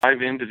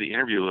dive into the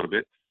interview a little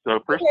bit. So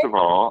first Okay. of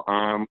all,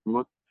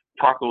 let's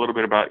talk a little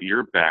bit about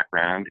your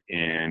background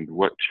and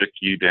what took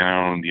you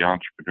down the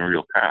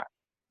entrepreneurial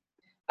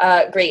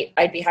path. Great.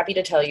 I'd be happy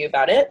to tell you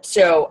about it.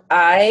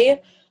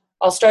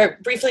 I'll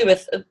start briefly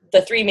with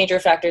the three major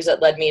factors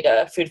that led me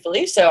to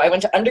Foodfully. So I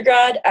went to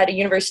undergrad at a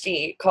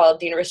university called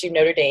the University of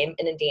Notre Dame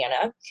in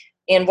Indiana.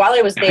 And while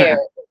I was there,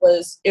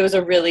 it was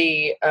a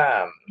really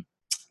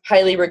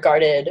highly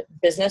regarded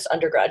business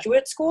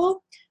undergraduate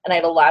school. And I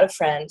had a lot of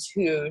friends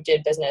who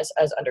did business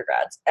as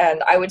undergrads.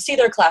 And I would see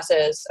their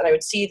classes and I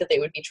would see that they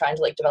would be trying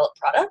to like develop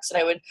products. And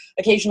I would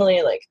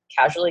occasionally like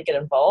casually get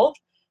involved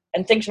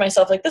and think to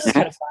myself, like, this is Mhm.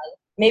 kind of fun.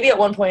 Maybe at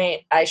one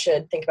point I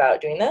should think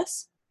about doing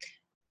this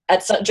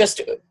at some,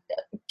 just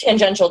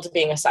tangential to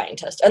being a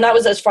scientist. And that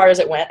was as far as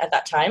it went at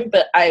that time.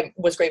 But I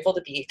was grateful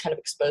to be kind of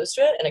exposed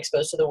to it and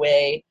exposed to the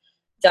way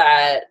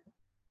that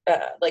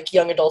like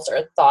young adults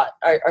are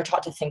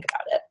taught to think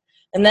about it.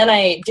 And then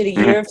I did a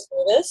Mhm. year of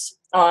service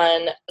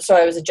so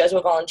I was a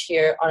Jesuit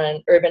volunteer on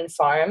an urban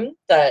farm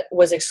that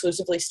was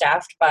exclusively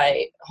staffed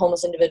by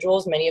homeless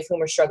individuals, many of whom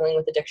were struggling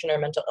with addiction or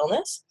mental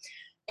illness.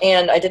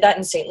 And I did that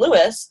in St.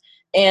 Louis.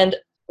 And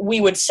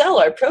we would sell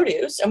our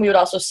produce and we would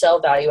also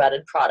sell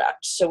value-added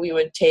products. So we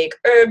would take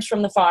herbs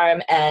from the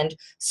farm and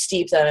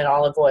steep them in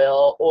olive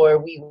oil, or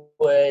we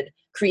would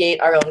create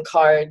our own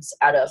cards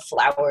out of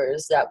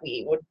flowers that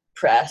we would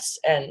press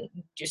and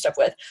do stuff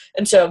with.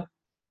 And so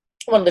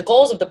one of the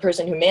goals of the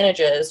person who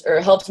manages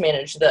or helps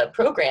manage the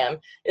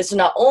program is to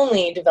not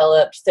only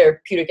develop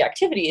therapeutic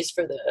activities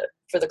for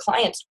the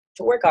clients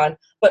to work on,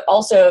 but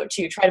also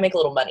to try to make a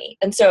little money.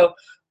 And so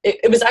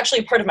it was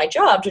actually part of my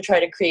job to try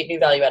to create new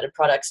value-added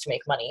products to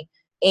make money.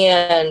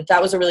 And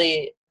that was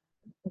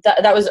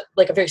that was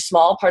like a very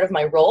small part of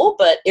my role,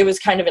 but it was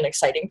kind of an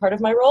exciting part of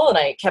my role. And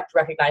I kept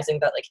recognizing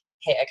that, like,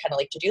 hey, I kind of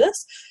like to do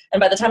this. And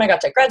by the time I got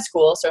to grad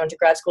school, so I went to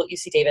grad school at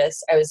UC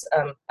Davis,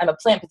 I'm a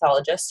plant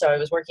pathologist. So I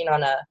was working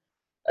on a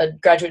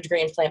graduate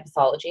degree in plant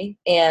pathology.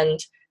 And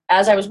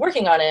as I was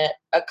working on it,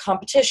 a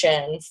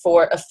competition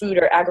for a food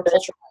or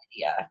agricultural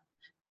idea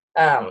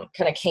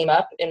kind of came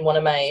up in one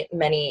of my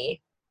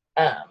many,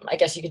 I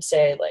guess you could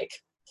say, like,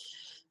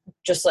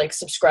 just like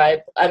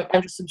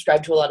I'm just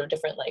subscribed to a lot of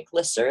different like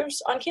listservs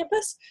on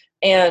campus.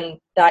 And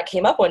that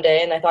came up one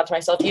day and I thought to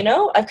myself,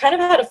 I've kind of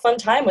had a fun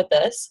time with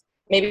this.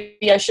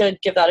 Maybe I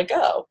should give that a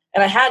go.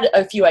 And I had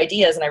a few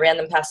ideas and I ran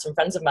them past some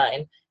friends of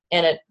mine.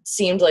 And it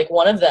seemed like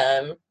one of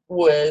them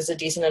was a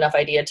decent enough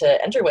idea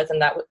to enter with.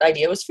 And that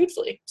idea was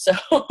Foodfully. So,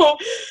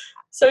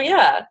 so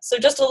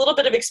just a little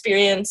bit of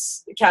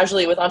experience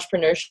casually with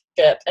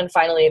entrepreneurship. And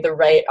finally, the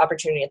right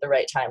opportunity at the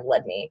right time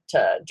led me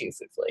to do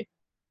Foodfully.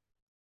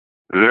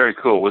 Very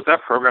cool. Was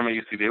that program at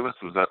UC Davis?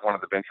 Was that one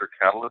of the venture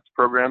catalyst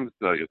programs,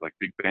 like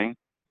Big Bang?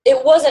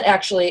 It wasn't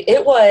actually.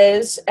 It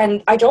was,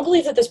 and I don't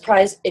believe that this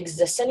prize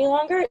exists any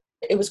longer.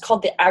 It was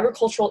called the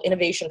Agricultural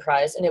Innovation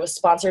Prize, and it was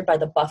sponsored by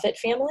the Buffett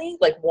family,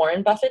 like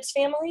Warren Buffett's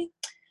family.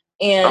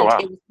 Oh And wow.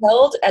 it was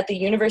held at the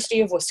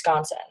University of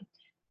Wisconsin.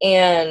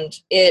 And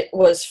it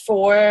was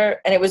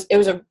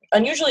a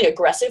unusually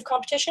aggressive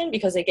competition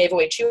because they gave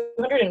away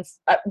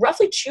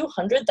roughly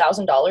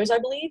 $200,000, I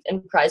believe,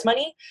 in prize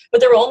money, but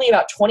there were only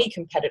about 20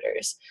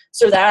 competitors.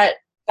 So that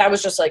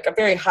was just like a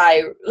very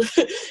high.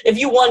 If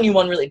you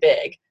won really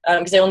big,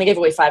 because they only gave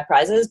away 5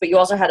 prizes, but you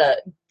also had a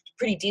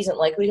pretty decent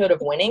likelihood of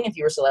winning if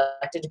you were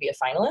selected to be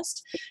a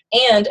finalist.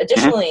 And Mhm.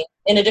 additionally,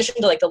 in addition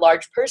to like the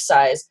large purse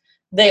size,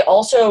 they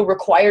also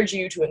required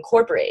you to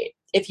incorporate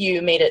if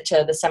you made it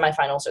to the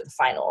semifinals or the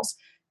finals.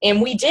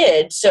 And we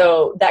did.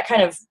 So that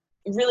kind of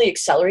really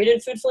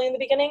accelerated Foodfully in the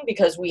beginning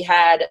because we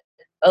had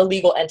a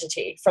legal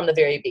entity from the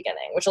very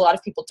beginning, which a lot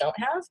of people don't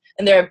have.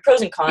 And there are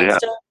pros and cons Yeah.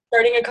 to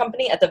starting a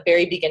company at the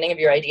very beginning of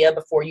your idea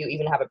before you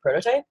even have a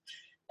prototype.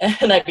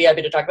 And I'd be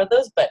happy to talk about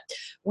those. But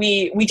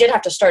we did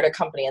have to start a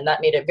company, and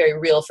that made it very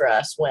real for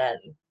us when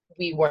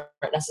we weren't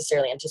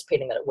necessarily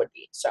anticipating that it would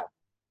be. So.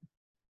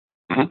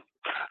 Mhm.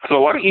 So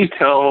why don't you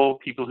tell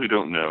people who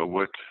don't know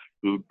what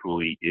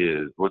Foodfully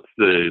is? What's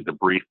the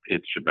brief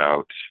pitch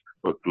about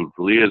what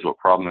Foodfully is, what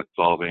problem it's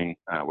solving,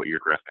 what you're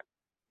addressing?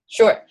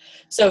 Sure.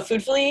 So at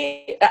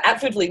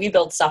Foodfully, we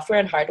build software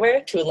and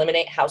hardware to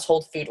eliminate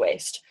household food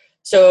waste.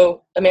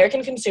 So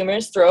American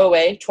consumers throw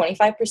away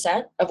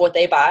 25% of what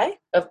they buy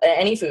of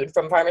any food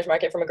from farmers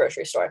market, from a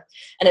grocery store.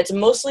 And it's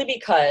mostly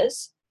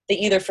because they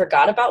either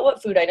forgot about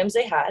what food items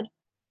they had,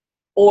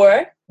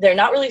 or they're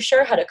not really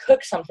sure how to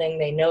cook something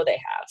they know they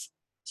have.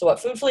 So what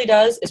Foodfully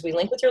does is we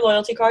link with your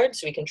loyalty card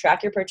so we can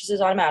track your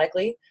purchases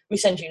automatically. We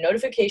send you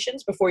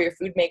notifications before your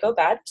food may go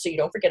bad so you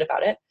don't forget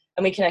about it.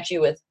 And we connect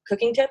you with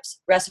cooking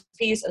tips,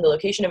 recipes, and the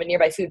location of a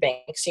nearby food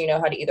bank so you know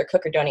how to either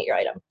cook or donate your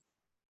item.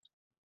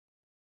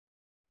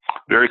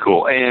 Very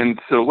cool. And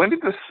so when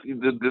did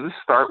this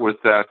start with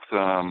that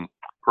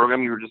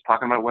program you were just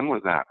talking about? When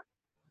was that?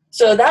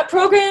 So that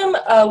program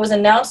was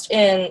announced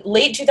in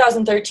late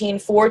 2013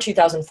 for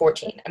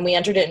 2014, and we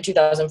entered it in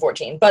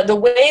 2014. But the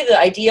way the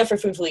idea for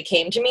Foodfully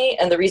came to me,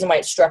 and the reason why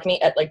it struck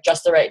me at like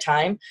just the right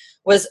time,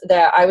 was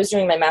that I was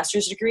doing my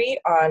master's degree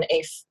on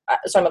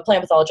so I'm a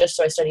plant pathologist,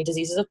 so I study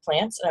diseases of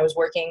plants, and I was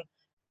working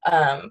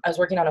I was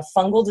working on a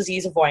fungal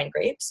disease of wine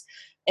grapes.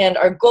 And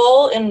our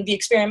goal in the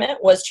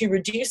experiment was to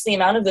reduce the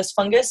amount of this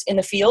fungus in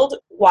the field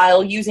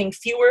while using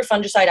fewer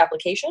fungicide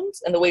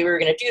applications. And the way we were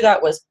going to do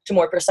that was to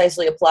more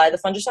precisely apply the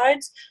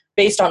fungicides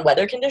based on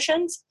weather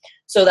conditions,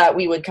 so that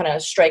we would kind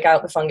of strike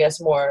out the fungus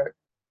more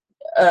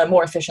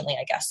efficiently,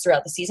 I guess,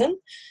 throughout the season.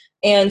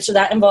 And so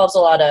that involves a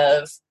lot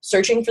of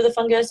searching for the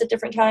fungus at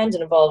different times.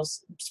 It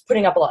involves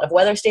putting up a lot of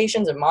weather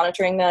stations and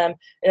monitoring them.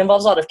 It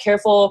involves a lot of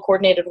careful,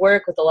 coordinated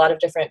work with a lot of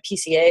different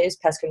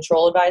PCAs, pest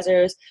control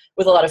advisors,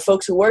 with a lot of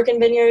folks who work in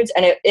vineyards.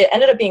 And it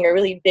ended up being a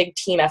really big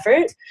team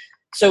effort.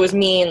 So it was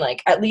me and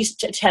like at least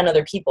 10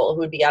 other people who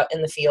would be out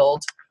in the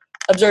field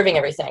observing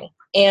everything.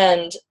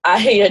 And I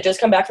had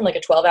just come back from like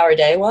a 12-hour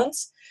day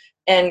once.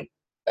 And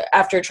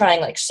after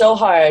trying like so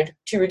hard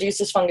to reduce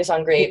this fungus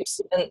on grapes,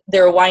 and they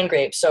were wine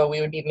grapes, so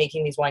we would be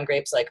making these wine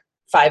grapes like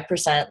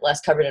 5% less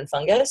covered in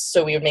fungus,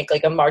 so we would make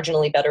like a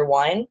marginally better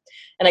wine.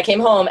 And I came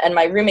home and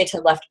my roommates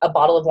had left a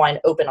bottle of wine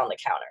open on the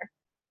counter,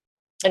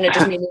 and it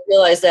just made me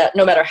realize that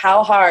no matter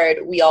how hard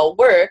we all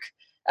work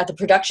at the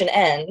production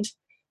end,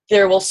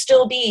 there will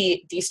still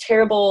be these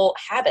terrible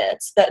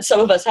habits that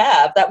some of us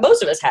have, that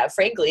most of us have,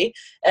 frankly,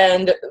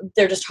 and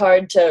they're just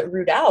hard to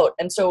root out.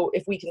 And so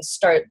if we can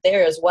start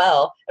there as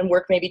well and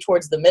work maybe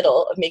towards the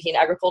middle of making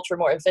agriculture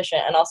more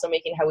efficient and also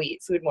making how we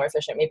eat food more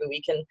efficient, maybe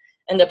we can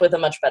end up with a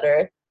much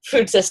better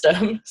food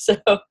system. So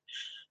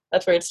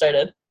that's where it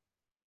started.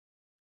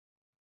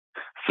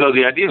 So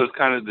the idea was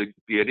kind of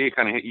the idea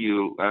kind of hit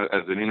you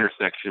as an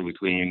intersection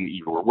between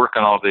you were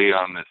working all day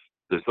on this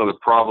other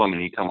problem,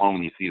 and you come home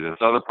and you see this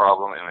other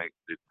problem, and like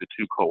the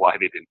two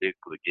collided and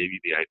basically gave you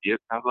the idea,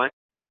 it sounds like?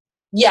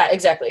 Yeah,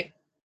 exactly.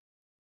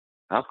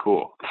 That's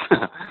cool.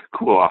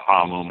 Cool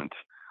aha moment.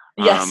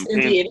 Yes,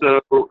 indeed.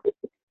 So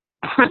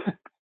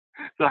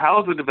how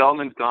has the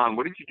development gone?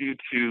 What did you do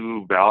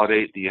to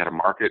validate that you had a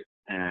market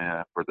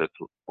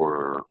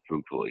for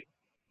Foodfully?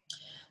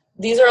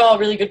 These are all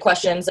really good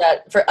questions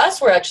that for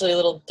us were actually a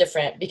little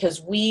different,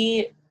 because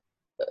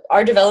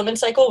our development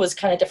cycle was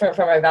kind of different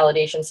from our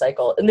validation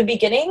cycle. In the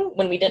beginning,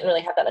 when we didn't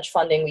really have that much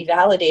funding, we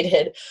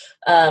validated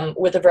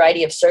with a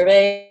variety of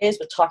surveys,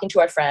 with talking to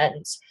our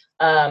friends,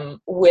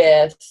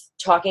 with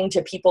talking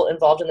to people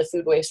involved in the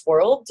food waste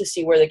world to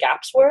see where the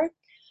gaps were,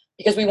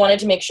 because we wanted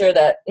to make sure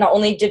that not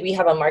only did we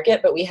have a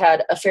market, but we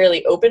had a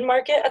fairly open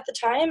market at the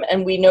time.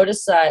 And we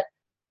noticed that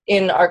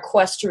in our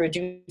quest to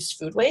reduce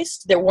food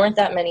waste, there weren't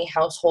that many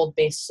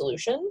household-based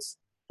solutions.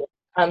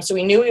 So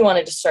we knew we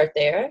wanted to start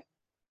there.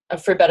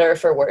 For better or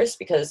for worse,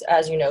 because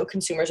as you know,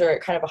 consumers are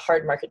kind of a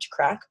hard market to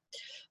crack.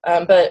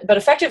 But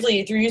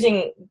effectively, through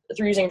using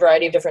a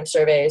variety of different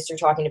surveys, through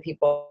talking to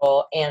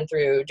people, and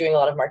through doing a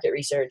lot of market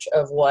research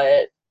of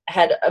what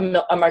had a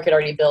market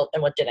already built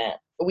and what didn't,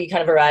 we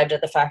kind of arrived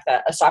at the fact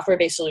that a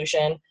software-based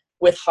solution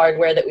with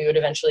hardware that we would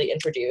eventually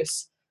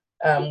introduce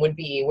would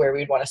be where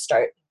we'd want to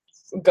start,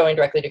 going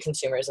directly to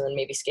consumers, and then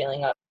maybe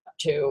scaling up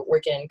to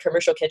work in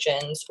commercial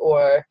kitchens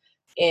or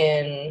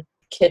in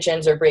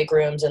kitchens or break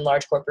rooms in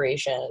large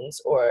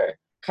corporations, or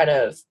kind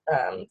of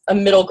a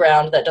middle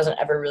ground that doesn't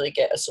ever really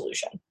get a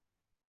solution.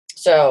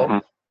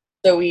 So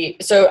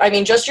I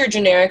mean, just your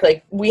generic,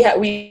 like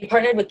we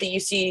partnered with the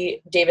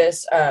UC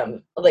Davis,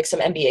 like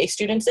some MBA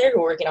students there who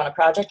were working on a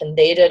project, and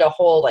they did a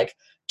whole like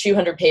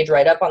 200-page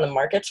write-up on the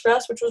markets for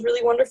us, which was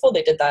really wonderful.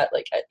 They did that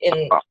like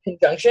in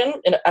conjunction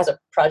as a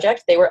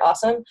project. They were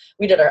awesome.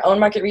 We did our own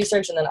market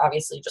research, and then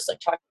obviously just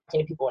like talking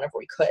to people whenever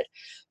we could.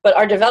 But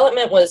our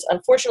development was,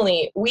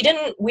 unfortunately, we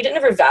didn't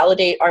ever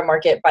validate our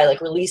market by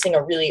like releasing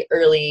a really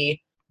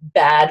early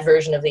bad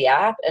version of the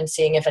app and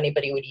seeing if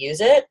anybody would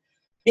use it,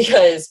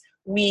 because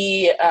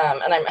we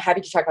and I'm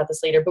happy to talk about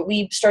this later, but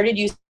we started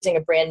using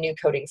a brand new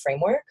coding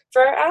framework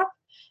for our app.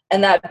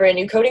 And that brand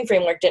new coding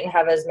framework didn't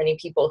have as many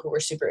people who were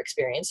super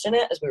experienced in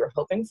it as we were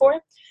hoping for.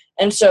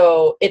 And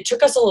so it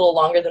took us a little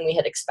longer than we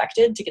had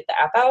expected to get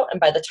the app out. And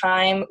by the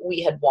time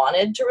we had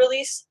wanted to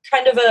release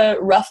kind of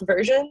a rough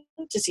version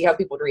to see how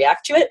people would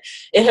react to it,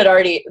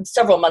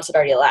 several months had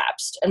already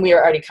elapsed. And we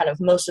were already kind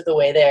of most of the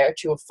way there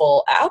to a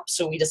full app.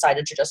 So we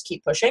decided to just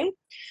keep pushing.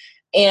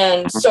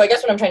 And so I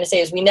guess what I'm trying to say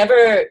is we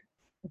never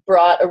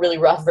brought a really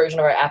rough version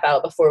of our app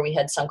out before we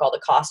had sunk all the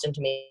cost into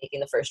making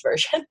the first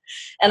version.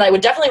 And I would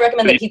definitely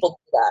recommend that people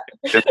do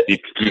that.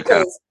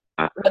 Because,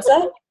 what's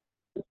that?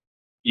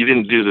 You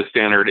didn't do the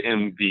standard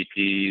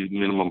MVP,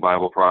 minimum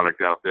viable product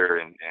out there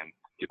and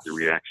get the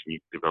reaction. You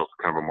developed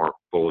kind of a more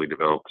fully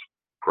developed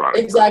product.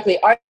 Exactly.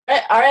 Our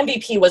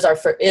MVP was our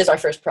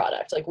first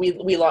product. Like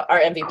our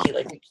MVP,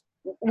 like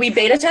we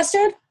beta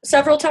tested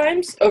several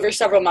times over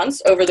several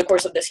months over the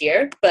course of this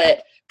year,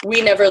 but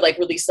we never like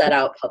released that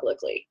out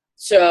publicly.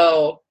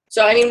 So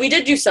I mean, we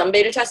did do some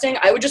beta testing.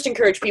 I would just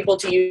encourage people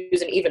to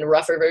use an even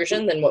rougher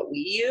version than what we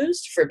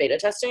used for beta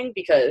testing,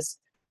 because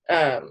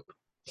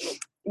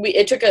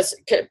it took us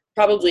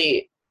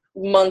probably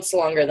months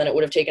longer than it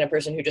would have taken a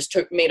person who just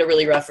made a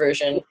really rough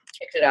version,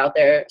 kicked it out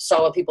there,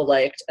 saw what people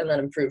liked, and then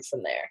improved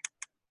from there.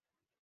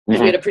 We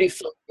had a pretty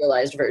fully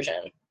realized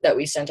version that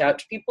we sent out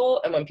to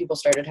people, and when people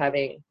started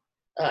having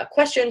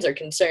questions or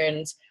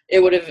concerns,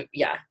 it would have,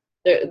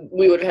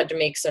 we would have had to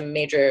make some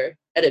major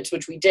edits,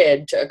 which we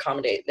did to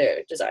accommodate their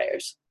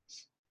desires.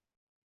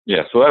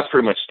 Yeah, so that's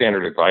pretty much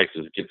standard advice,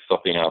 is get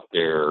something out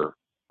there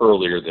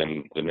earlier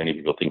than many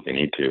people think they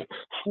need to.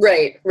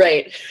 Right.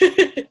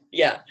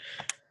 Yeah.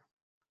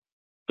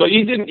 So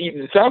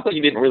it sounds like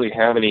you didn't really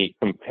have any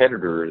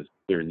competitors,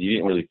 or you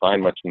didn't really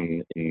find much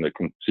in the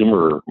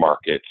consumer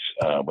market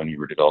when you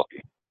were developing.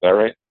 Is that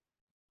right?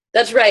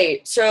 That's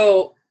right.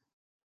 So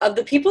of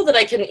the people that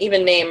I can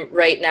even name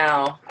right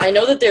now, I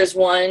know that there's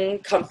one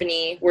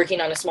company working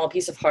on a small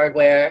piece of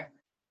hardware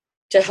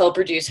to help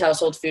reduce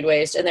household food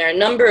waste. And there are a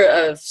number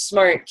of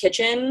smart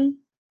kitchen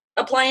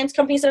appliance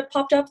companies that have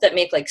popped up that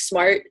make like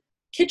smart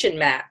kitchen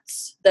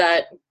mats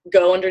that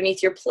go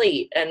underneath your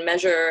plate and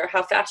measure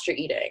how fast you're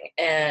eating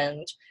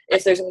and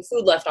if there's any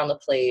food left on the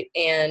plate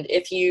and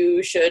if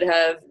you should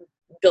have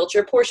built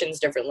your portions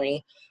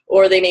differently.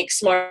 Or they make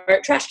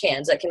smart trash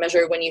cans that can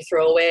measure when you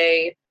throw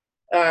away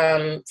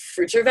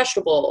fruits or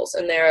vegetables,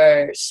 and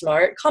there are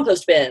smart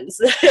compost bins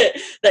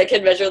that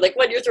can measure like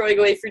when you're throwing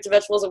away fruits and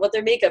vegetables and what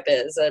their makeup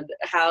is and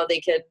how they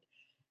could,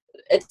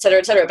 et cetera,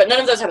 et cetera. But none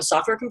of those have a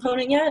software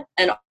component yet,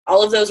 and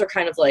all of those are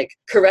kind of like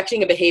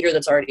correcting a behavior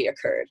that's already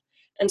occurred.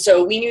 And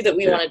so we knew that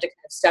we wanted to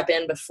kind of step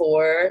in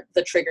before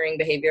the triggering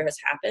behavior has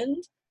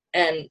happened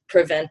and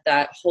prevent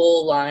that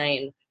whole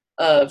line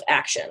of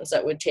actions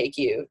that would take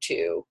you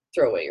to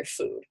throw away your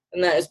food.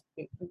 And that's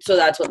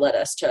what led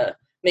us to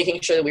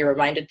making sure that we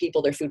reminded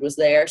people their food was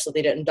there so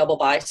they didn't double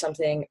buy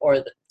something,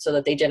 or so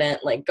that they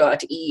didn't like go out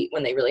to eat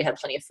when they really had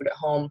plenty of food at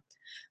home.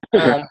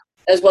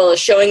 As well as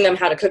showing them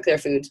how to cook their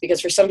foods.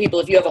 Because for some people,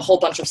 if you have a whole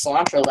bunch of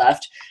cilantro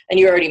left and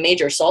you already made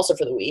your salsa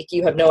for the week,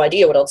 you have no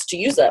idea what else to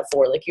use that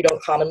for. Like, you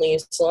don't commonly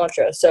use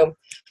cilantro. So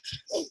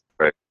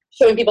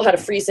showing people how to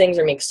freeze things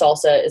or make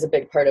salsa is a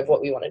big part of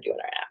what we want to do in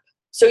our app.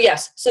 So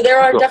yes, so there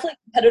are definitely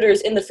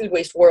competitors in the food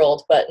waste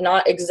world, but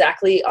not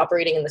exactly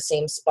operating in the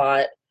same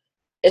spot,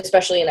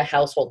 especially in a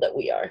household that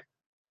we are.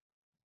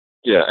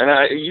 Yeah, and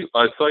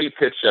I saw you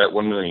pitch at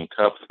 1 Million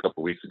Cups a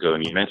couple of weeks ago,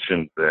 and you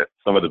mentioned that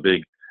some of the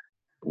big,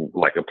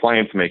 like,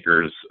 appliance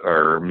makers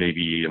are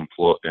maybe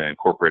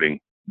incorporating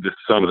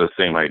some of the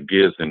same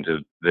ideas into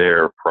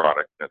their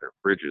product, their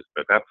fridges,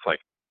 but that's like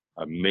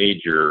a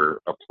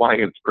major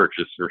appliance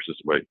purchase versus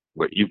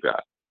what you've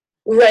got.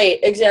 Right,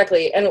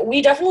 exactly. And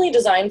we definitely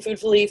design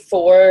Foodfully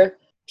for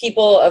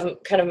people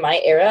of kind of my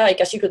era. I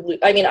guess you could,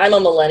 I mean, I'm a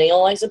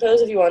millennial, I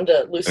suppose, if you wanted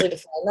to loosely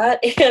define that.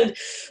 And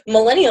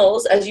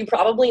millennials, as you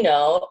probably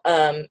know,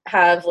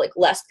 have like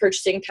less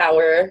purchasing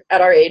power at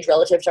our age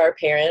relative to our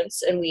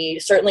parents. And we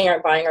certainly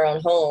aren't buying our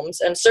own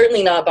homes, and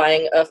certainly not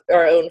buying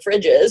our own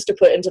fridges to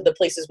put into the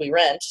places we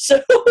rent.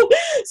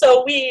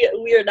 So we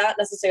are not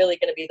necessarily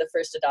going to be the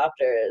first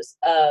adopters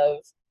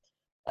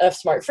of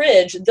smart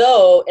fridge,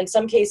 though in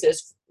some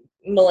cases,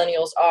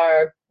 millennials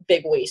are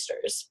big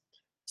wasters.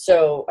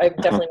 So I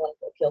definitely want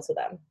to appeal to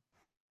them.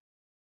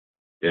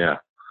 Yeah.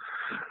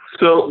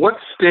 So what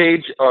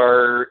stage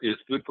is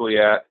Foodfully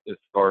at as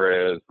far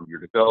as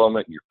your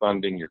development, your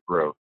funding, your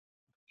growth?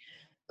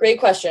 Great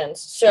questions.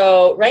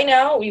 So right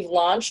now we've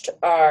launched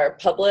our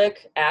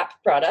public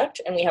app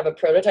product, and we have a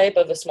prototype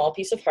of a small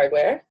piece of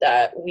hardware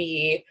that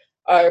we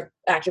are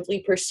actively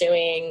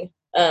pursuing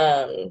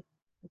the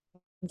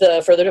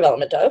further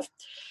development of.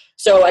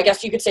 So I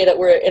guess you could say that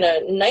we're in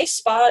a nice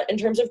spot in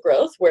terms of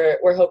growth.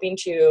 We're hoping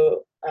to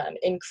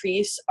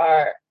increase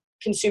our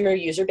consumer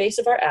user base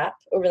of our app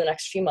over the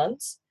next few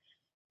months.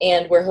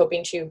 And we're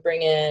hoping to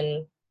bring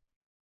in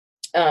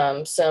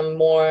some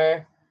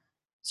more.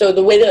 So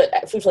the way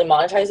that Foodfully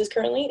monetizes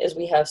currently is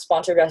we have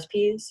sponsored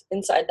recipes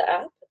inside the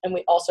app. And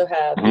we also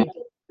have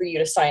for you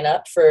to sign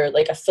up for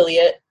like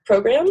affiliate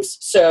programs.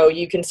 So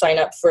you can sign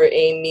up for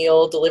a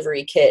meal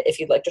delivery kit if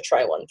you'd like to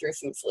try one through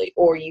Foodfully,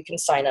 or you can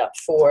sign up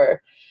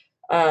for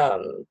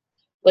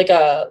like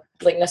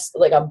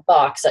a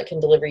box that can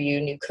deliver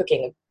you new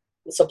cooking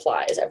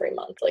supplies every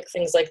month, like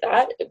things like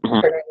that.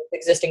 Partnering with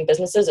existing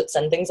businesses that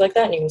send things like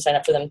that, and you can sign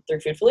up for them through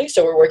Foodfully.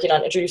 So we're working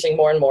on introducing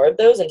more and more of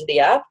those into the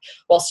app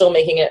while still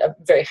making it a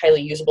very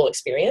highly usable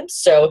experience.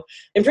 So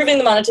improving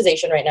the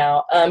monetization right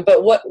now.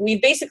 But what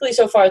we've basically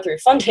so far through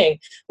funding,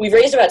 we've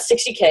raised about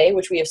 $60K,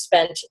 which we have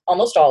spent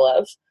almost all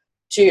of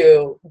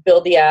to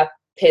build the app,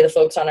 pay the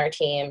folks on our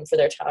team for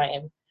their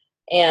time,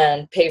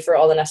 and pay for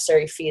all the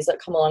necessary fees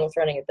that come along with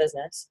running a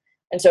business.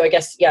 And so I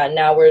guess,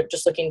 now we're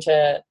just looking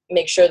to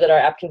make sure that our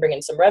app can bring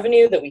in some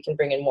revenue, that we can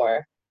bring in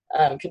more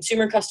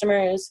consumer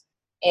customers,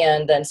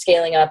 and then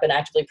scaling up and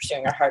actively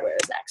pursuing our hardware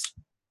is next.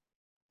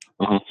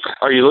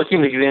 Are you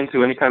looking to get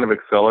into any kind of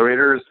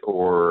accelerators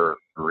or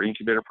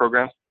incubator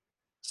programs?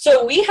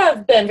 So we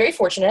have been very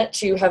fortunate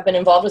to have been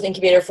involved with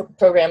incubator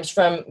programs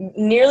from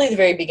nearly the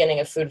very beginning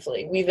of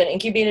Foodfully. We've been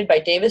incubated by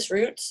Davis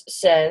Roots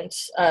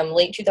since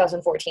late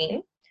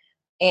 2014.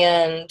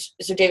 And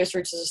so Davis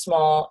Roots is a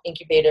small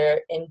incubator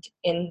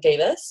in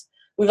Davis.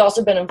 We've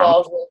also been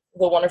involved with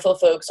the wonderful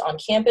folks on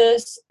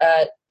campus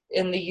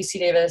in the UC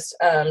Davis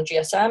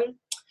GSM.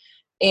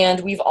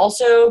 And we've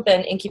also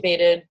been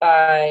incubated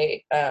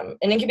by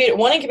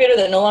one incubator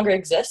that no longer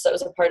exists. That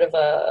was a part of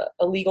a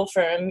legal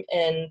firm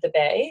in the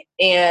Bay,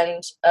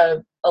 and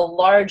a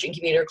large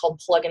incubator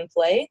called Plug and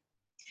Play.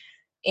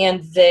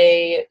 And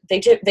they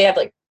have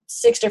like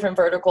 6 different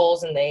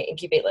verticals, and they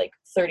incubate like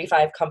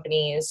 35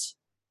 companies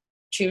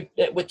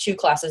with 2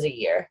 classes a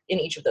year in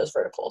each of those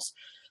verticals.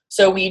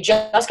 So we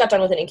just got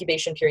done with an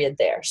incubation period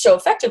there. So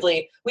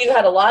effectively, we've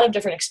had a lot of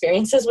different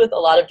experiences with a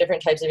lot of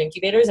different types of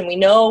incubators, and we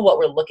know what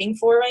we're looking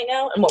for right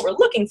now. And what we're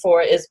looking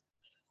for is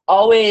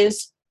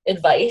always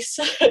advice,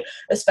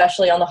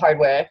 especially on the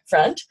hardware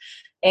front,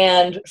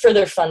 and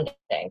further funding.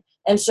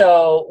 And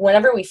so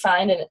whenever we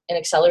find an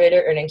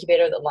accelerator or an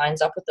incubator that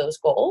lines up with those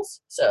goals,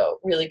 so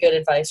really good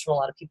advice from a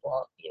lot of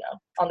people,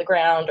 on the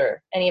ground,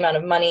 or any amount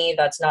of money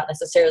that's not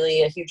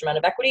necessarily a huge amount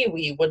of equity,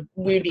 we would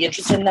be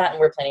interested in that, and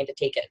we're planning to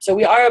take it. So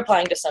we are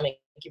applying to some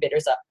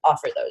incubators that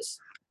offer those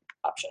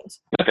options.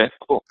 Okay,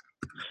 cool.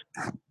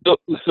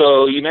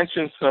 So you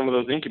mentioned some of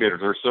those incubators.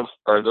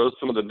 Are those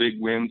some of the big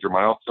wins or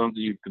milestones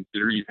that you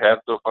consider you've had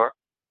so far?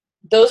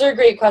 Those are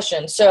great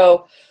questions.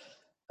 So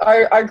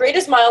our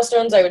greatest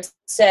milestones, I would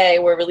say,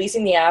 we're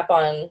releasing the app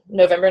on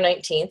November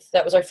 19th.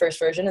 That was our first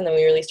version. And then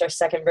we released our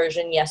second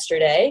version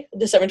yesterday,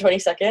 December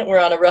 22nd.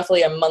 We're on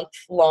roughly a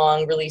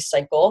month-long release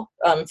cycle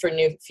for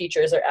new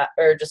features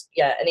or just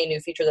any new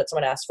feature that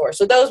someone asked for.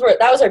 So that was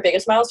our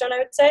biggest milestone, I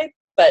would say.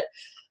 But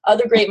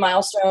other great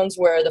milestones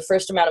were the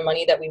first amount of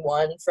money that we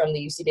won from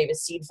the UC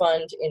Davis Seed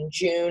Fund in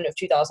June of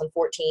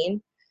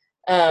 2014.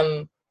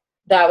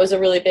 That was a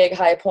really big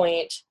high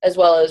point, as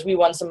well as we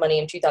won some money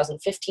in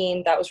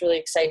 2015. That was really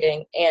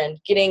exciting. And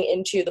getting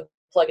into the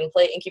Plug and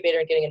Play incubator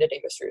and getting into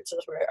Davis Roots,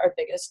 those were our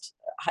biggest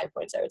high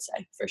points, I would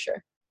say, for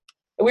sure.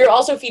 We were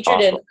also featured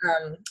in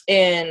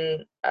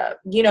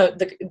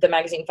the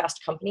magazine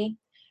Fast Company.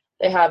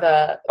 They have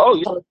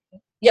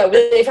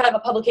they've had a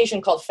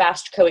publication called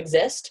Fast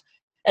Coexist,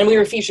 and we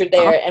were featured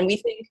there. And we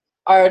think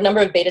our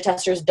number of beta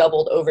testers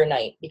doubled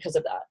overnight because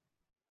of that.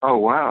 Oh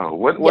wow!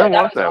 When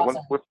was that?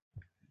 Awesome.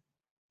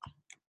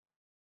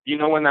 Do you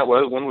know when that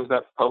was? When was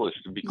that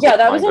published?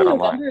 That was in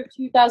November of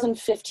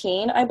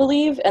 2015, I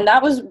believe, and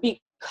that was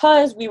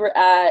because we were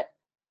at.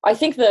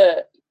 Pardon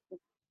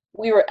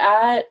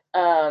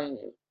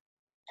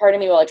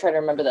me while I try to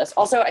remember this.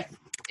 Also,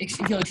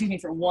 if you'll excuse me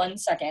for 1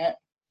 second.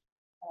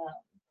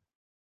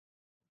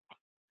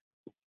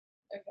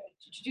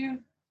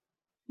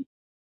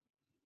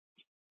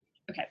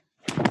 Okay.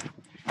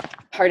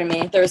 Pardon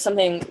me. There's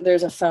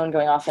a phone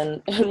going off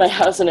in my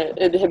house, and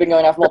it had been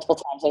going off multiple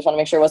times. I just want to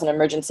make sure it wasn't an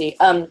emergency.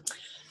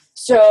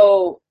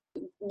 So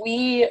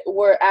we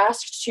were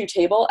asked to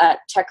table at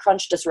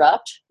TechCrunch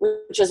Disrupt,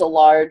 which is a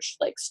large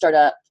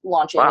startup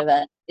launching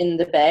event in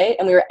the Bay.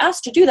 And we were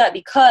asked to do that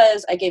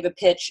because I gave a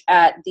pitch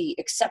at the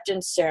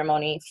acceptance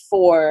ceremony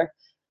for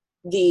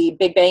the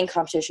Big Bang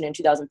competition in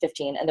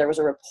 2015, and there was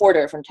a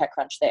reporter from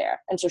TechCrunch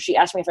there. And so she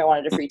asked me if I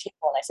wanted a free table,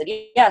 and I said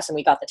yes, and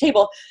we got the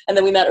table, and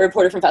then we met a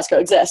reporter from Fast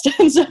Coexist.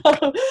 And so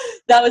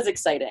that was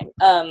exciting.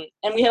 And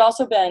we were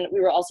also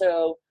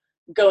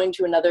going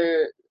to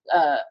another,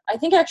 I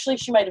think actually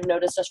she might have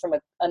noticed us from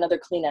another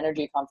clean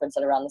energy conference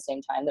at around the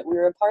same time that we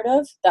were a part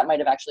of. That might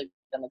have actually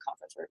been the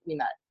conference where we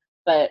met,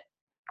 but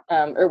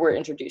or were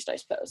introduced, I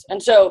suppose.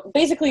 And so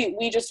basically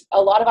a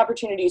lot of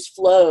opportunities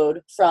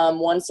flowed from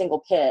one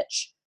single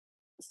pitch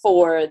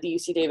for the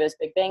UC Davis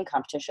Big Bang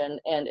competition,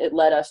 and it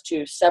led us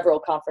to several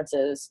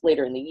conferences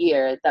later in the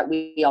year that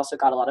we also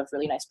got a lot of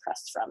really nice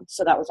press from.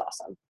 So that was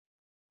awesome.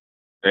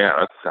 Yeah,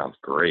 that sounds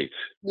great.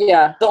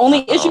 Yeah, the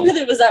only issue with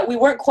it was that we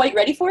weren't quite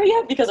ready for it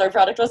yet because our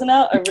product wasn't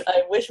out.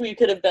 I wish we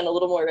could have been a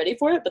little more ready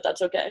for it, but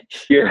that's okay.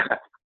 Yeah,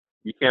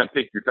 you can't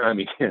take your time,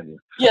 can you?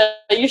 Yeah,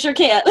 you sure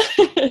can't.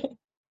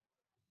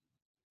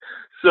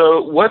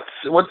 So what's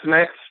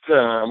next?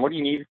 What do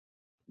you need?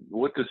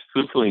 What does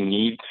Foodfully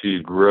need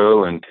to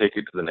grow and take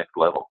it to the next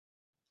level?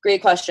 Great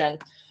question.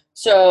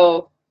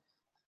 So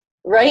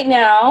right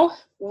now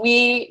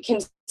we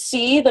can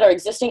see that our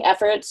existing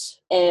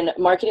efforts in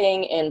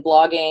marketing, in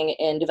blogging,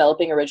 in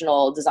developing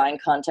original design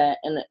content,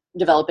 and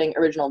developing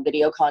original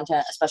video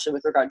content, especially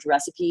with regard to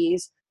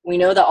recipes, we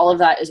know that all of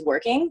that is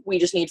working. We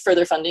just need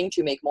further funding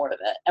to make more of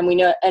it. And we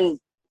know,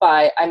 and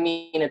by I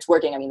mean it's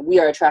working. I mean we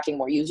are attracting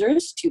more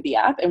users to the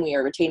app, and we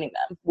are retaining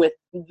them with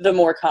the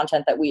more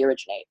content that we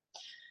originate.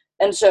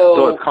 And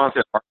so it's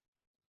content marketing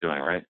you're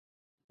doing, right?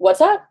 What's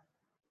that?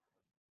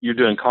 You're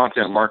doing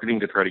content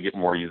marketing to try to get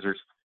more users?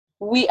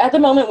 At the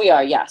moment we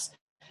are, yes.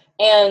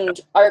 And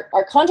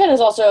our content is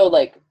also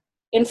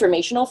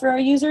informational for our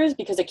users,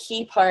 because a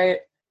key part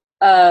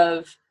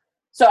of,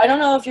 so I don't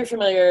know if you're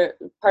familiar,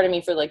 pardon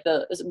me for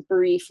the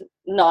brief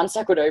non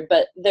sequitur,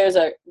 but there's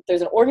an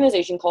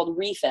organization called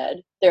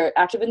ReFed. They're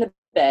active in the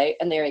Bay,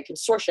 and they're a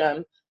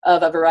consortium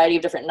of a variety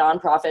of different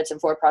nonprofits and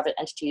for-profit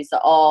entities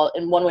that all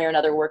in one way or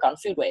another work on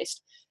food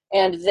waste.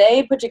 And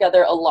they put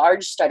together a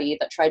large study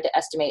that tried to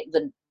estimate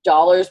the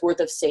dollars worth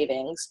of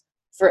savings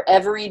for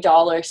every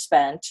dollar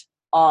spent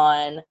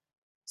on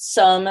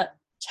some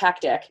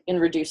tactic in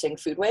reducing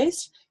food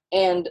waste.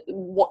 And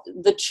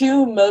the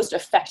two most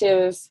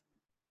effective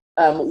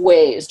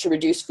ways to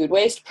reduce food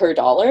waste per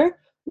dollar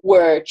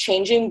were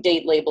changing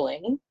date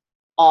labeling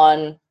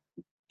on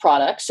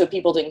products so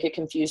people didn't get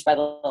confused by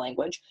the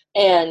language,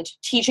 and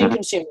teaching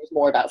consumers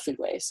more about food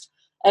waste.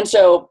 And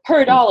so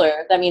per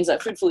dollar, that means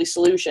that Foodfully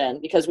solution,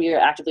 because we are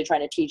actively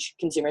trying to teach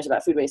consumers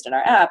about food waste in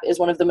our app, is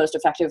one of the most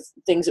effective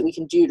things that we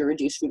can do to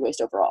reduce food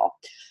waste overall.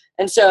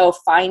 And so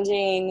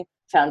finding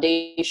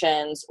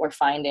foundations or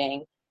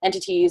finding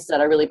entities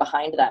that are really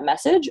behind that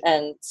message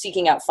and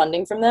seeking out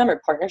funding from them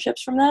or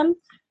partnerships from them,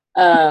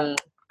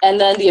 and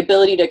then the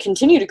ability to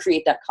continue to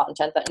create that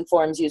content that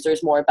informs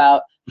users more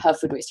about how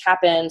food waste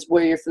happens,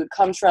 where your food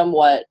comes from,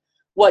 what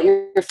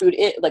your food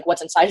is, like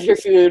what's inside of your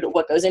food,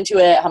 what goes into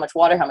it, how much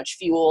water, how much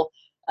fuel,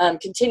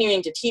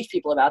 continuing to teach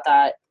people about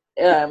that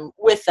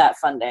with that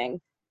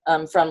funding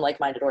from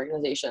like-minded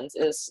organizations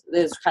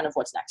is kind of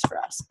what's next for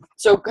us.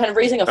 So kind of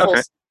raising a full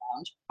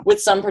round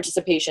with some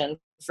participation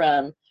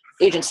from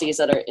agencies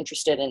that are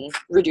interested in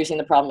reducing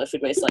the problem of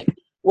food waste, like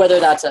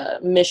whether that's a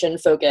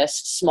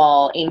mission-focused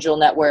small angel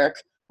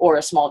network or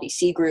a small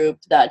VC group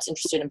that's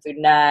interested in food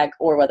and ag,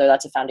 or whether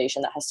that's a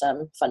foundation that has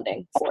some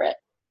funding for it.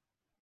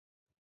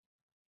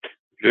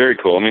 Very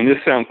cool. I mean, this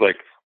sounds like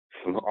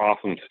some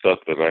awesome stuff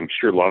that I'm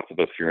sure lots of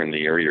us here in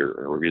the area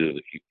are really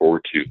looking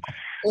forward to.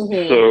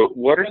 So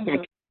what are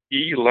some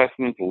key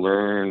lessons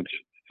learned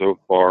so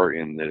far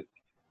in this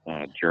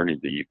journey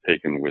that you've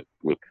taken with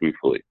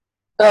Foodfully?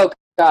 Oh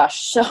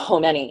gosh, so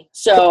many.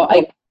 So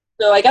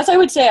I guess I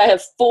would say I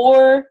have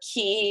 4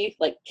 key,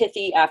 like,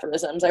 pithy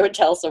aphorisms I would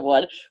tell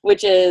someone,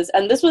 which is,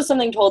 and this was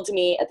something told to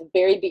me at the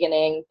very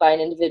beginning by an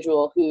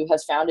individual who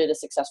has founded a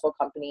successful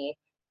company,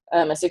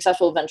 a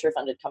successful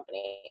venture-funded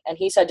company. And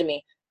he said to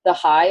me, the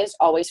highs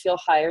always feel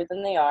higher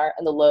than they are,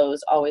 and the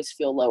lows always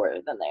feel lower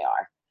than they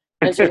are.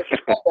 And so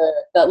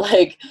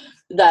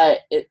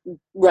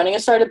running a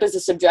startup is a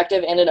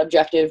subjective and an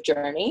objective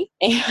journey,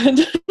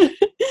 and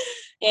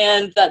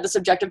and that the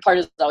subjective part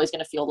is always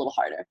going to feel a little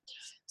harder.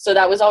 So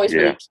that was always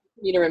really key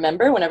for me to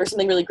remember. Whenever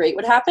something really great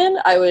would happen,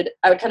 I would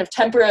kind of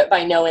temper it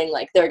by knowing,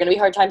 like, there are going to be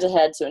hard times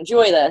ahead, so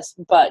enjoy this,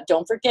 but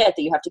don't forget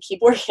that you have to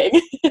keep working.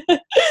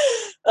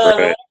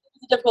 Right.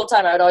 It's a difficult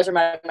time. I would always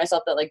remind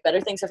myself that, like,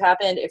 better things have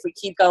happened. If we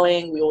keep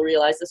going, we will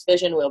realize this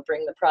vision, we'll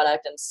bring the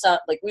product, and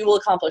we will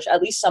accomplish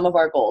at least some of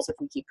our goals if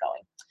we keep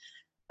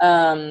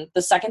going.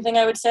 The second thing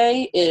I would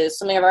say is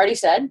something I've already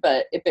said,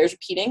 but it bears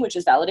repeating, which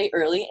is validate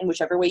early in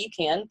whichever way you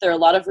can. There are a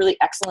lot of really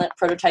excellent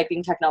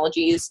prototyping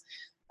technologies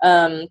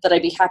that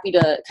I'd be happy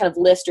to kind of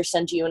list or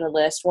send to you in a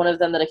list. One of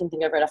them that I can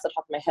think of right off the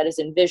top of my head is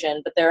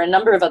Envision, but there are a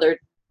number of other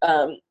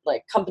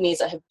like companies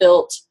that have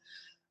built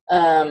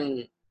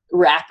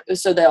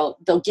so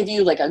they'll give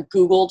you like a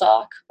Google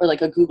Doc or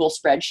like a Google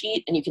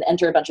spreadsheet, and you can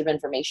enter a bunch of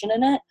information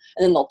in it,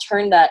 and then they'll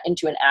turn that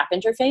into an app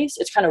interface.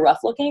 It's kind of rough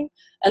looking,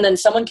 and then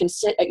someone can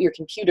sit at your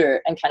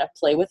computer and kind of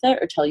play with it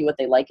or tell you what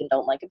they like and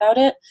don't like about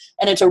it.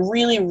 And it's a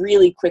really,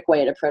 really quick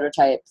way to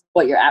prototype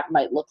what your app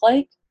might look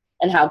like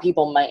and how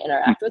people might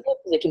interact with it,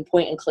 because they can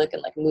point and click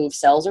and like move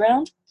cells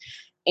around.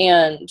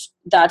 And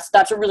that's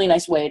a really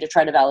nice way to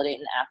try to validate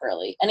an app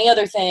early. Any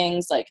other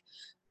things, like,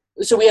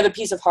 so we have a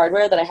piece of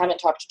hardware that I haven't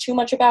talked too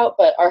much about,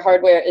 but our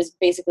hardware is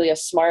basically a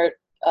smart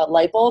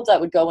light bulb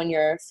that would go in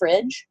your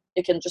fridge.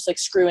 It can just like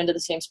screw into the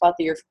same spot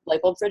that your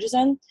light bulb fridge is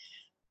in,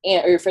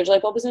 or your fridge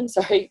light bulb is in,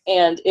 sorry.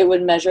 And it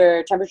would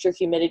measure temperature,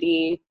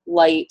 humidity,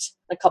 light,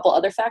 a couple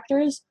other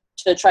factors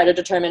to try to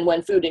determine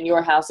when food in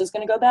your house is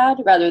going to go bad,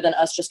 rather than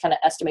us just kind of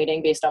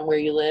estimating based on where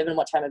you live and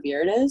what time of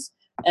year it is,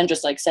 and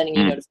just like sending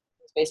you notifications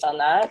based on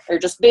that, or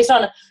just based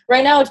on,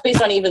 right now it's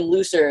based on even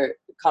looser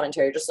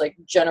commentary, just like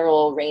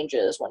general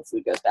ranges when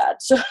food goes bad.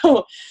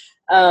 So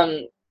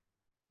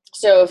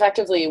so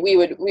effectively we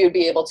would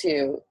be able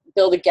to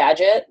build a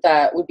gadget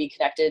that would be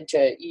connected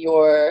to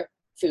your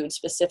food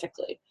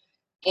specifically.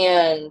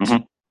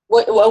 And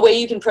what way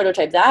you can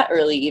prototype that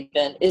early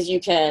even is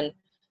you can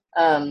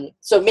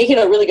so making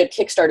a really good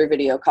Kickstarter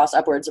video costs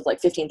upwards of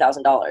like $15,000.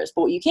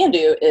 But what you can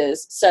do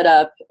is set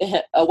up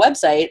a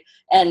website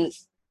and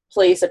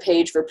place a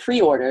page for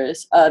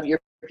pre-orders of your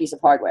piece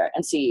of hardware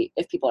and see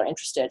if people are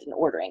interested in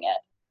ordering it.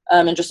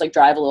 And just like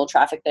drive a little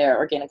traffic there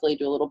organically,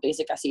 do a little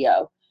basic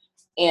SEO,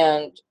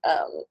 and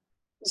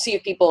see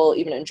if people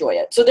even enjoy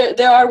it. So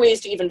there are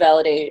ways to even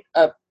validate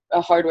a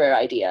hardware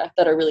idea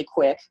that are really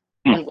quick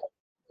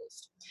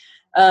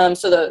and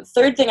so the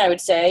third thing I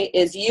would say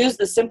is use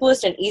the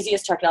simplest and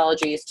easiest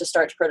technologies to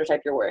start to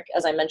prototype your work.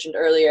 As I mentioned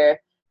earlier,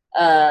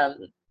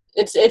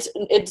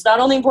 it's not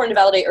only important to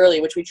validate early,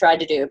 which we tried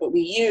to do, but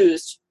we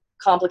used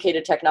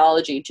complicated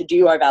technology to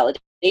do our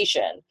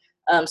validation.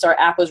 So our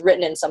app was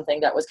written in something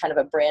that was kind of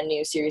a brand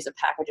new series of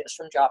packages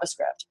from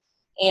JavaScript.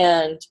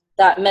 And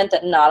that meant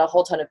that not a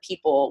whole ton of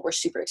people were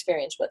super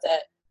experienced with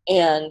it,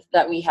 and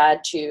that we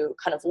had to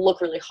kind of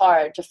look really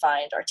hard to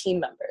find our team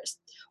members,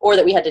 or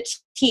that we had to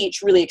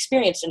teach really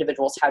experienced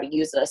individuals how to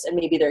use this, and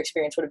maybe their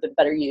experience would have been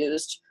better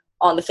used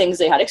on the things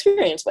they had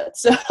experience with.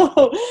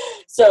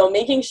 So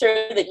making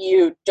sure that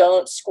you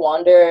don't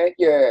squander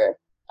your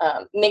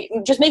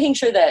just making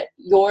sure that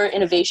your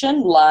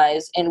innovation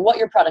lies in what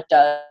your product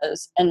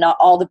does and not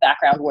all the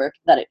background work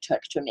that it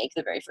took to make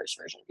the very first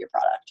version of your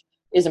product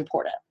is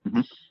important.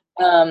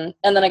 And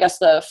then I guess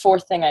the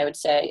fourth thing I would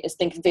say is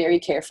think very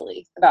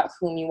carefully about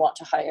whom you want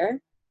to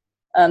hire.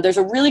 There's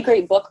a really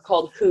great book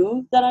called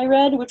Who that I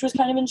read, which was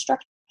kind of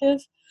instructive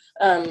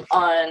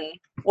on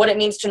what it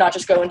means to not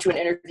just go into an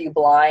interview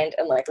blind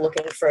and like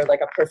looking for like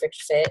a perfect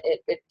fit.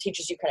 It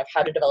teaches you kind of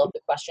how to develop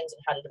the questions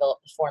and how to develop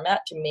the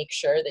format to make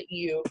sure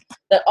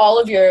that all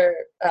of your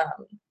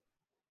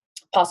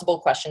possible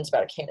questions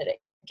about a candidate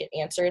get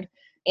answered,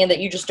 and that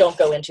you just don't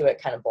go into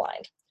it kind of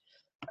blind.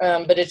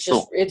 But it's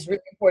really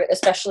important,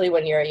 especially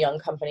when you're a young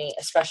company,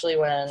 especially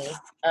when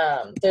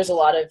there's a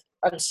lot of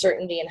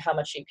uncertainty in how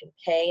much you can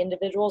pay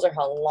individuals or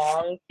how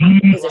long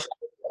the position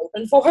is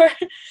open for.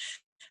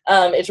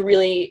 It's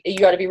really, you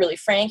got to be really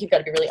frank. You've got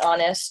to be really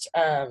honest.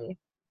 And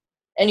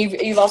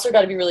you've also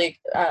got to be really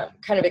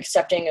kind of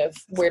accepting of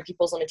where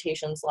people's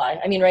limitations lie.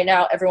 I mean, right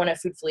now, everyone at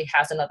Foodfully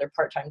has another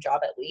part-time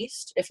job at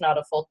least, if not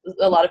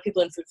a lot of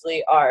people in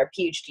Foodfully are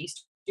PhD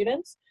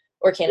students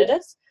or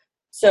candidates.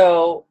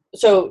 So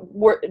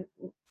we're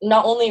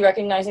not only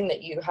recognizing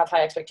that you have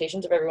high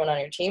expectations of everyone on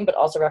your team, but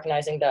also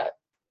recognizing that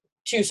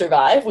to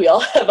survive, we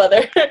all have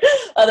other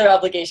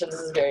obligations.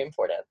 This is very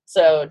important.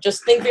 So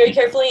just think very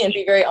carefully and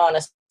be very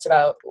honest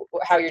about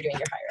how you're doing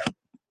your hiring.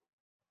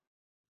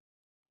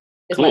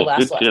 Is cool. My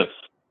last Good tips.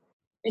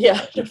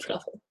 Yeah, no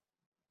problem.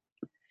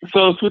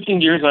 So switching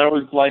gears, I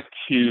always like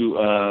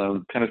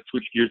to kind of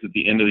switch gears at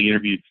the end of the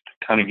interview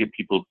to kind of get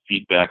people's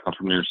feedback,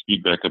 entrepreneurs'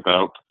 feedback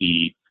about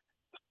the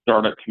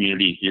startup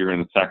community here in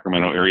the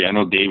Sacramento area. I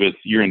know Davis,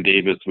 you're in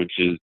Davis, which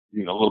is a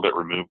little bit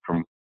removed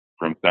from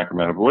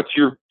Sacramento. But what's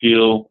your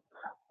feel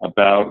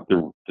about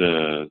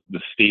the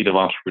state of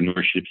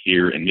entrepreneurship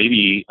here, and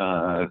maybe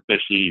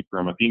especially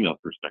from a female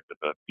perspective,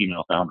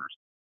 female founders?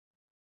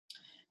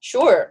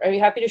 Sure, I'd be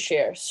happy to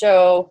share.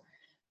 So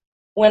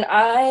when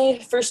I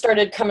first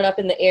started coming up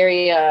in the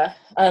area,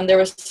 there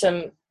was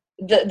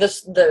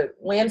the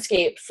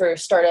landscape for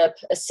startup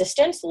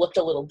assistance looked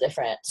a little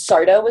different.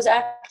 SARTA was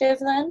active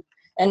then,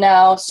 and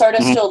now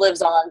SARTA still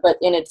lives on, but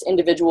in its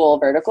individual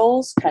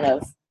verticals, kind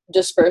of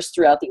dispersed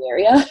throughout the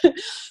area.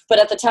 But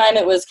at the time,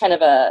 it was kind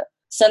of a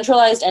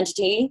centralized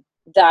entity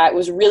that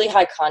was really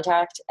high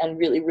contact and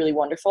really, really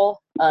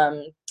wonderful.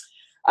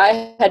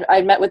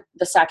 I met with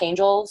the SAC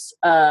Angels.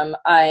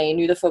 I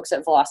knew the folks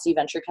at Velocity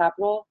Venture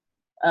Capital,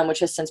 which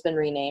has since been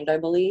renamed, I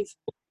believe.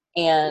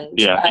 And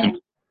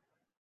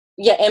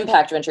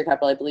Impact Venture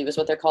Capital, I believe, is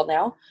what they're called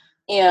now.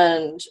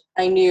 And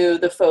I knew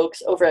the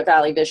folks over at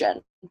Valley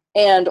Vision.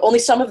 And only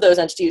some of those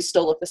entities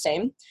still look the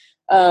same.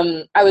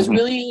 I was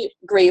really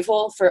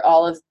grateful for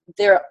all of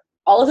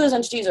those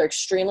entities are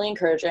extremely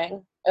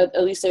encouraging.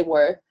 At least they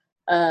were.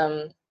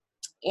 And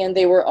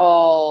they were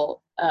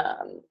all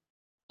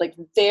like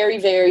very,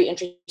 very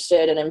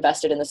interested and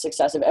invested in the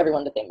success of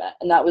everyone that they met.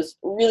 And that was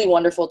really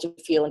wonderful to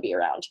feel and be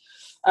around.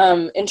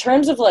 In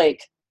terms of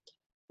like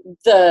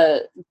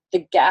the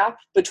gap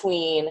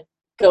between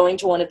going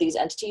to one of these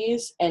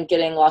entities and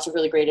getting lots of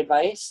really great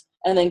advice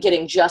and then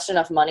getting just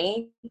enough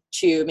money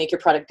to make your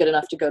product good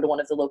enough to go to one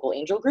of the local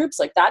angel groups,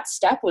 like that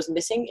step was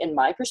missing in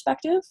my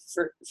perspective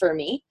for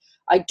me.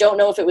 I don't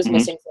know if it was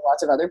missing for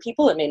lots of other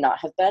people. It may not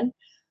have been.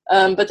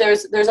 But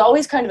there's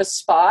always kind of a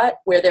spot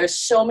where there's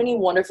so many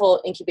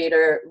wonderful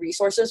incubator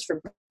resources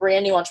for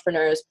brand new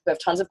entrepreneurs who have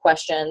tons of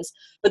questions.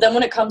 But then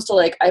when it comes to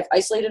like, I've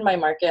isolated my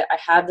market, I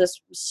have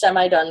this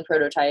semi-done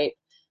prototype.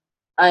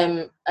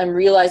 I'm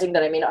realizing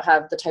that I may not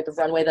have the type of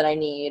runway that I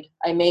need.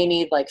 I may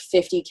need like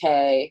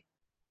 50K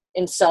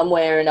in some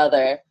way or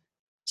another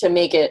to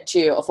make it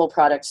to a full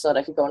product so that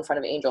I could go in front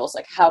of angels.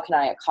 Like, how can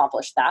I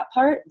accomplish that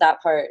part? That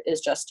part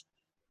is just,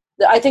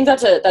 I think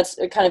that's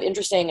a kind of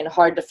interesting and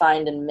hard to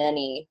find in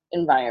many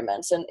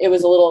environments. And it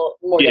was a little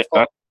more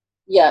difficult.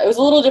 Yeah, it was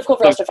a little difficult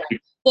for us to find.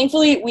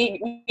 Thankfully,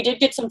 we did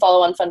get some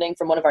follow-on funding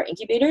from one of our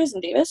incubators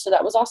in Davis, so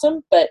that was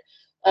awesome. But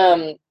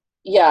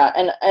yeah,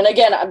 and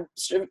again,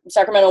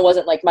 Sacramento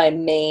wasn't like my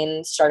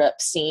main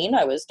startup scene.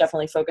 I was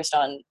definitely focused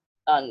on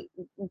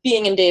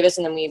being in Davis,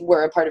 and then we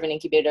were a part of an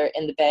incubator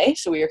in the Bay,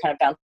 so we were kind of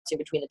bouncing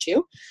between the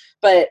two.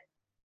 But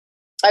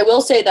I will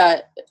say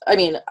that, I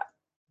mean,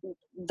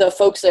 the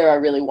folks there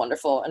are really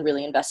wonderful and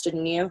really invested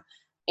in you.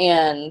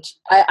 And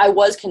I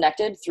was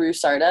connected through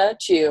SARTA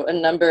to a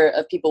number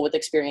of people with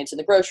experience in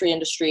the grocery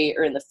industry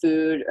or in the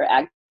food or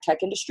ag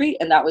tech industry,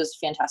 and that was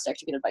fantastic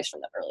to get advice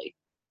from them early.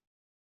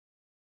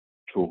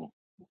 Cool.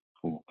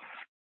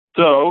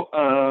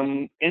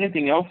 So,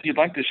 anything else you'd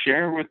like to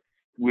share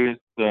with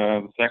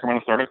the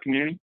Sacramento startup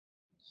community?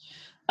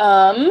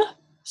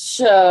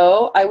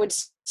 So I would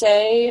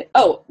say,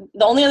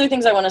 the only other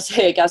things I want to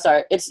say, I guess,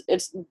 are it's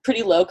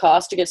pretty low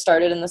cost to get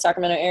started in the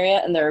Sacramento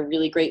area, and there are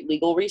really great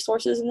legal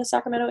resources in the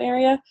Sacramento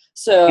area.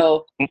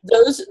 So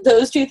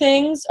those two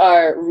things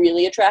are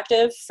really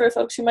attractive for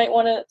folks who might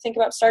want to think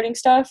about starting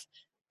stuff,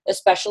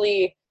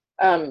 especially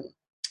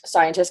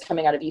scientists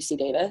coming out of UC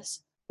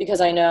Davis.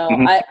 Because I know,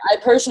 I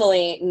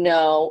personally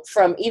know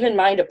from even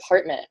my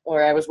department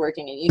where I was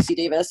working in UC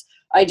Davis,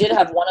 I did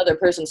have one other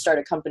person start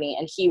a company,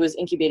 and he was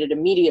incubated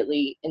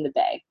immediately in the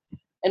Bay.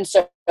 And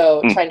so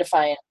trying to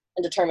find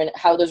and determine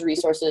how those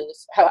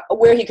resources,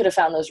 where he could have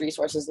found those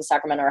resources in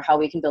Sacramento, or how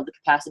we can build the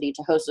capacity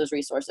to host those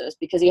resources,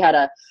 because he had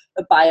a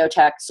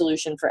biotech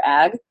solution for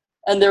ag,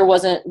 and there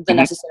wasn't the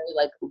necessary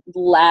like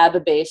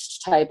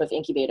lab-based type of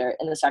incubator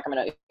in the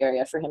Sacramento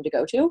area for him to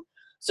go to.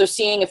 So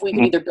seeing if we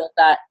could either build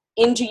that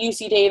into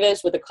UC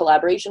Davis with a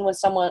collaboration with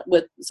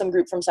some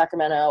group from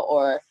Sacramento,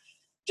 or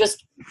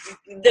just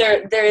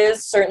there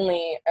is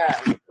certainly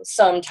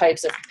some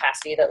types of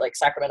capacity that like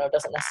Sacramento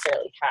doesn't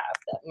necessarily have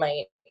that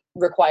might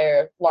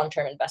require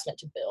long-term investment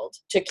to build,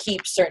 to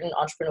keep certain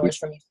entrepreneurs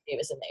from UC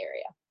Davis in the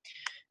area.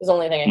 Is the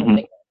only thing I can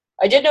think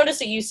of. I did notice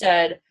that you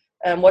said,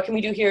 what can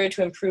we do here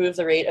to improve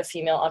the rate of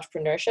female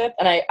entrepreneurship?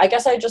 And I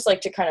guess I'd just like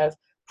to kind of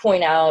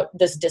point out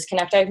this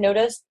disconnect I've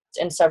noticed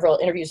in several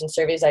interviews and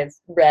surveys I've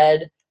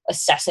read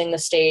assessing the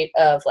state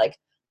of like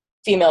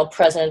female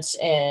presence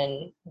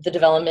in the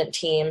development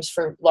teams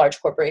for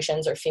large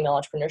corporations, or female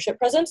entrepreneurship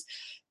presence.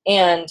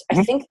 And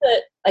I think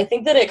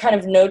that it kind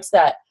of notes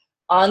that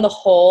on the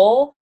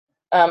whole,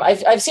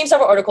 I've seen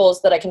several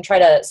articles that I can try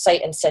to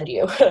cite and send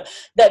you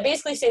that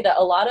basically say that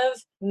a lot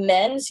of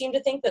men seem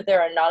to think that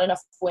there are not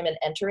enough women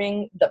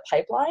entering the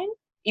pipeline,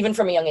 even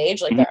from a young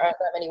age. Like there aren't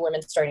that many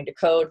women starting to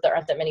code. There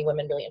aren't that many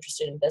women really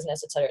interested in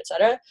business, et cetera, et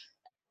cetera.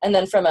 And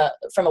then from a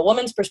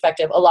woman's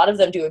perspective, a lot of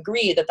them do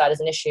agree that that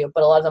is an issue,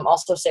 but a lot of them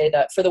also say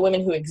that for the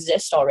women who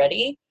exist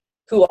already,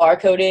 who are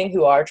coding,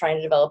 who are trying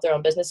to develop their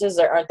own businesses,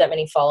 there aren't that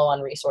many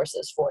follow-on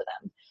resources for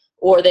them,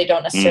 or they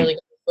don't necessarily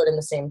get foot in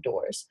the same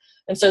doors.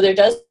 And so there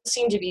does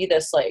seem to be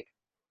this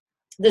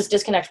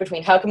disconnect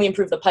between how can we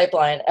improve the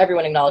pipeline.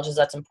 Everyone acknowledges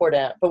that's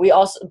important, but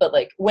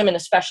like women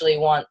especially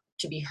want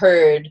to be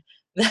heard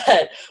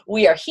that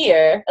we are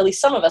here, at least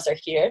some of us are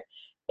here,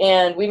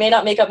 and we may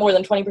not make up more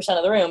than 20%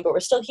 of the room, but we're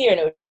still here,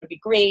 and it would be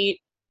great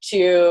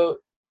to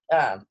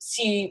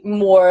see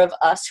more of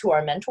us who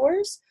are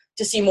mentors,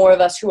 to see more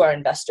of us who are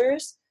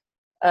investors.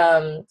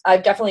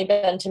 I've definitely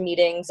been to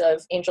meetings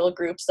of angel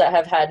groups that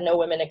have had no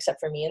women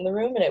except for me in the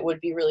room, and it would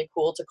be really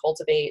cool to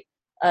cultivate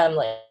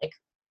like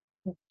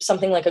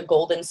something like a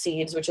Golden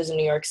Seeds, which is a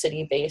New York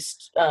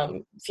City-based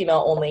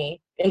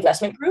female-only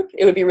investment group.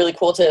 It would be really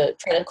cool to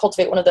try to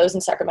cultivate one of those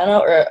in Sacramento,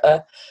 or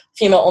a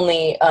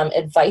female-only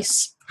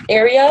advice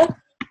area,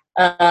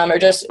 or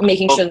just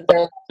making sure that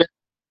there are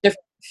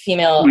different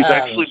female. We've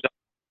actually done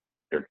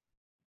here.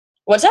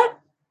 What's that?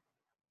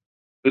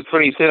 It's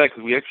funny you say that,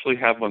 because we actually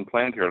have one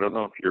planned here. I don't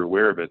know if you're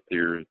aware of it.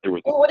 There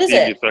was what is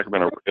it?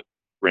 Sacramento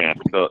grant.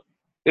 So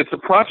it's a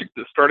project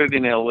that started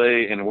in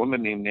LA, and a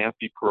woman named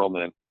Nancy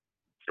Perlman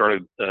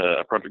started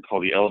a project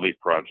called the Elevate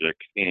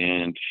Project,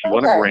 and she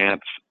won a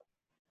grant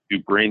to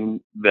bring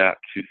that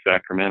to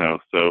Sacramento.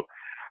 So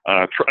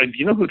do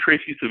you know who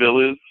Tracy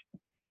Seville is?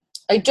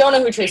 I don't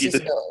know who Tracy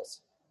Seville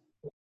is.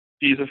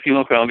 She's a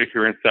female founder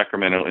here in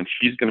Sacramento, and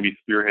she's going to be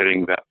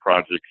spearheading that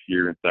project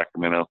here in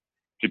Sacramento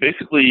to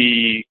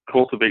basically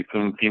cultivate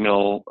some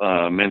female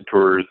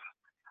mentors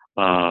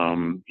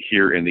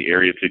here in the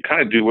area, to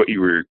kind of do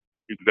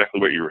exactly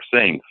what you were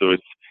saying. So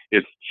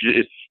it's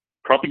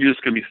probably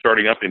just going to be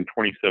starting up in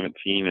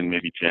 2017 and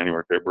maybe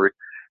January, February.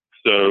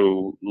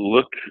 So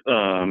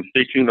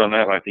stay tuned on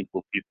that. I think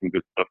we'll see some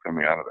good stuff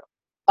coming out of it.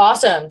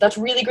 Awesome. That's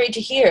really great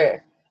to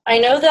hear. I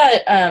know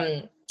that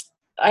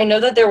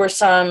there were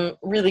some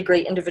really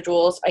great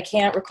individuals. I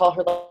can't recall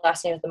her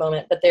last name at the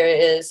moment, but there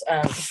is,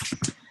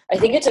 I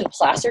think it's in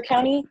Placer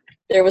County.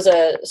 There was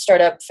a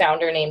startup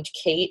founder named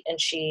Kate, and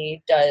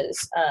she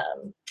does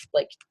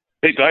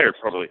Kate Dyer,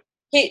 probably.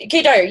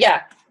 Kate Dyer,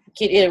 yeah.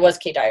 It was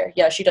Kate Dyer.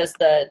 Yeah, she does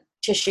the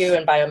tissue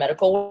and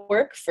biomedical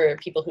work for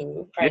people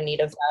who are in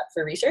need of that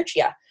for research.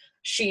 Yeah,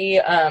 she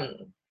had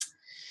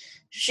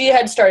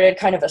started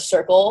kind of a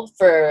circle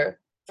for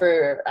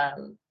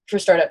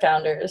startup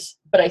founders,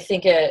 but I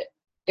think it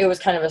was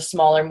kind of a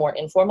smaller, more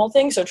informal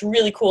thing. So it's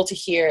really cool to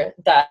hear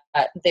that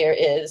there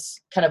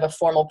is kind of a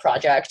formal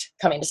project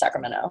coming to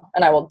Sacramento,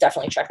 and I will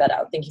definitely check that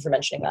out. Thank you for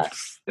mentioning that.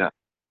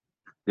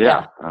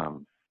 Yeah.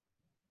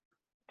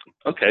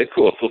 Okay,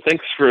 cool. So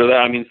thanks for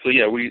that. I mean, so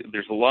yeah,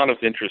 there's a lot of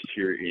interest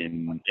here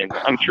and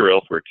I'm sure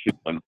elsewhere too,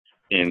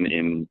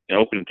 in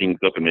opening things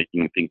up and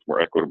making things more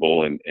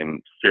equitable and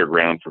fair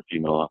ground for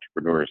female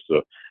entrepreneurs.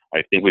 So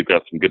I think we've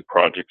got some good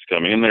projects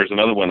coming. And there's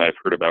another one I've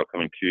heard about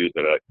coming too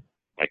that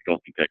I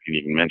don't think I can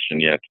even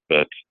mention yet,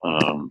 but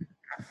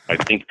I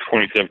think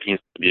 2017 is going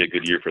to be a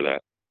good year for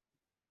that.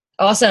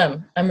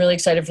 Awesome. I'm really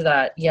excited for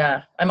that.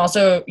 Yeah. I'm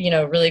also,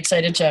 really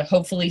excited to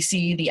hopefully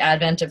see the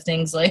advent of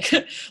things like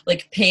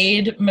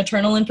paid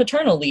maternal and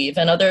paternal leave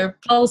and other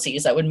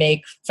policies that would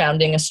make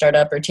founding a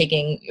startup or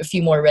taking a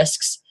few more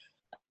risks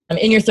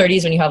in your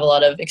 30s when you have a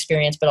lot of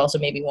experience, but also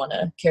maybe want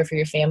to care for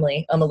your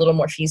family a little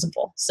more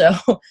feasible. So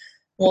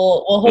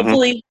we'll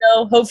hopefully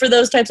hope for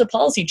those types of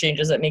policy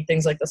changes that make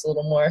things like this a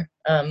little more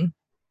kind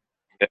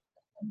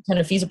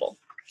of feasible.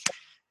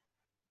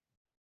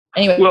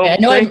 Anyway, well, I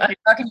know I'm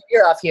talking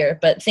your ear off here,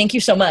 but thank you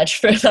so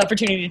much for the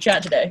opportunity to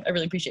chat today. I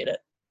really appreciate it.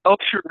 Oh,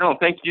 sure. No,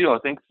 thank you.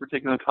 Thanks for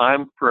taking the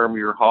time from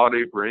your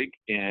holiday break,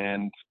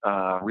 and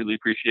really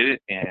appreciate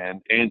it.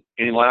 And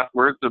any last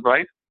words of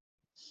advice?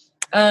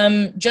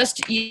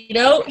 Just,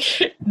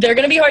 they're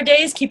going to be hard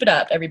days. Keep it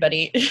up,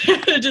 everybody.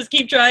 Just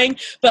keep trying,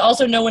 but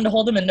also know when to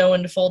hold them and know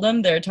when to fold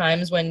them. There are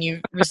times when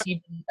you've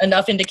received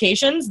enough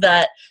indications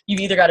that you've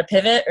either got to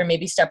pivot or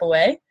maybe step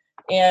away.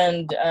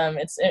 And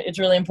it's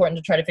really important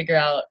to try to figure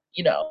out,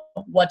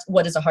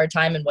 what is a hard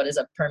time and what is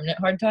a permanent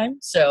hard time.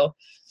 So,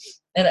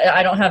 and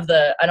I don't have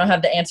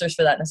the answers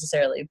for that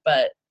necessarily,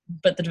 but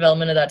the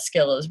development of that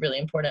skill is really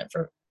important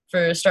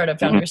for startup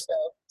Mm-hmm. founders.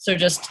 So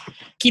just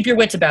keep your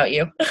wits about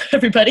you,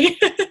 everybody.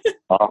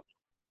 All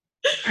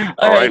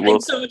All right. Well,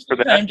 Thanks so much for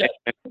the time, Jeff.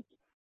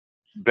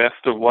 Best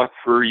of luck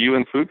for you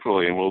and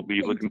Foodfully, and we'll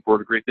be looking forward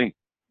to great things.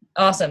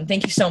 Awesome.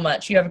 Thank you so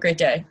much. You have a great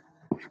day.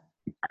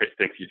 Great.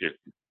 Thanks, you too.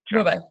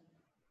 Bye-bye.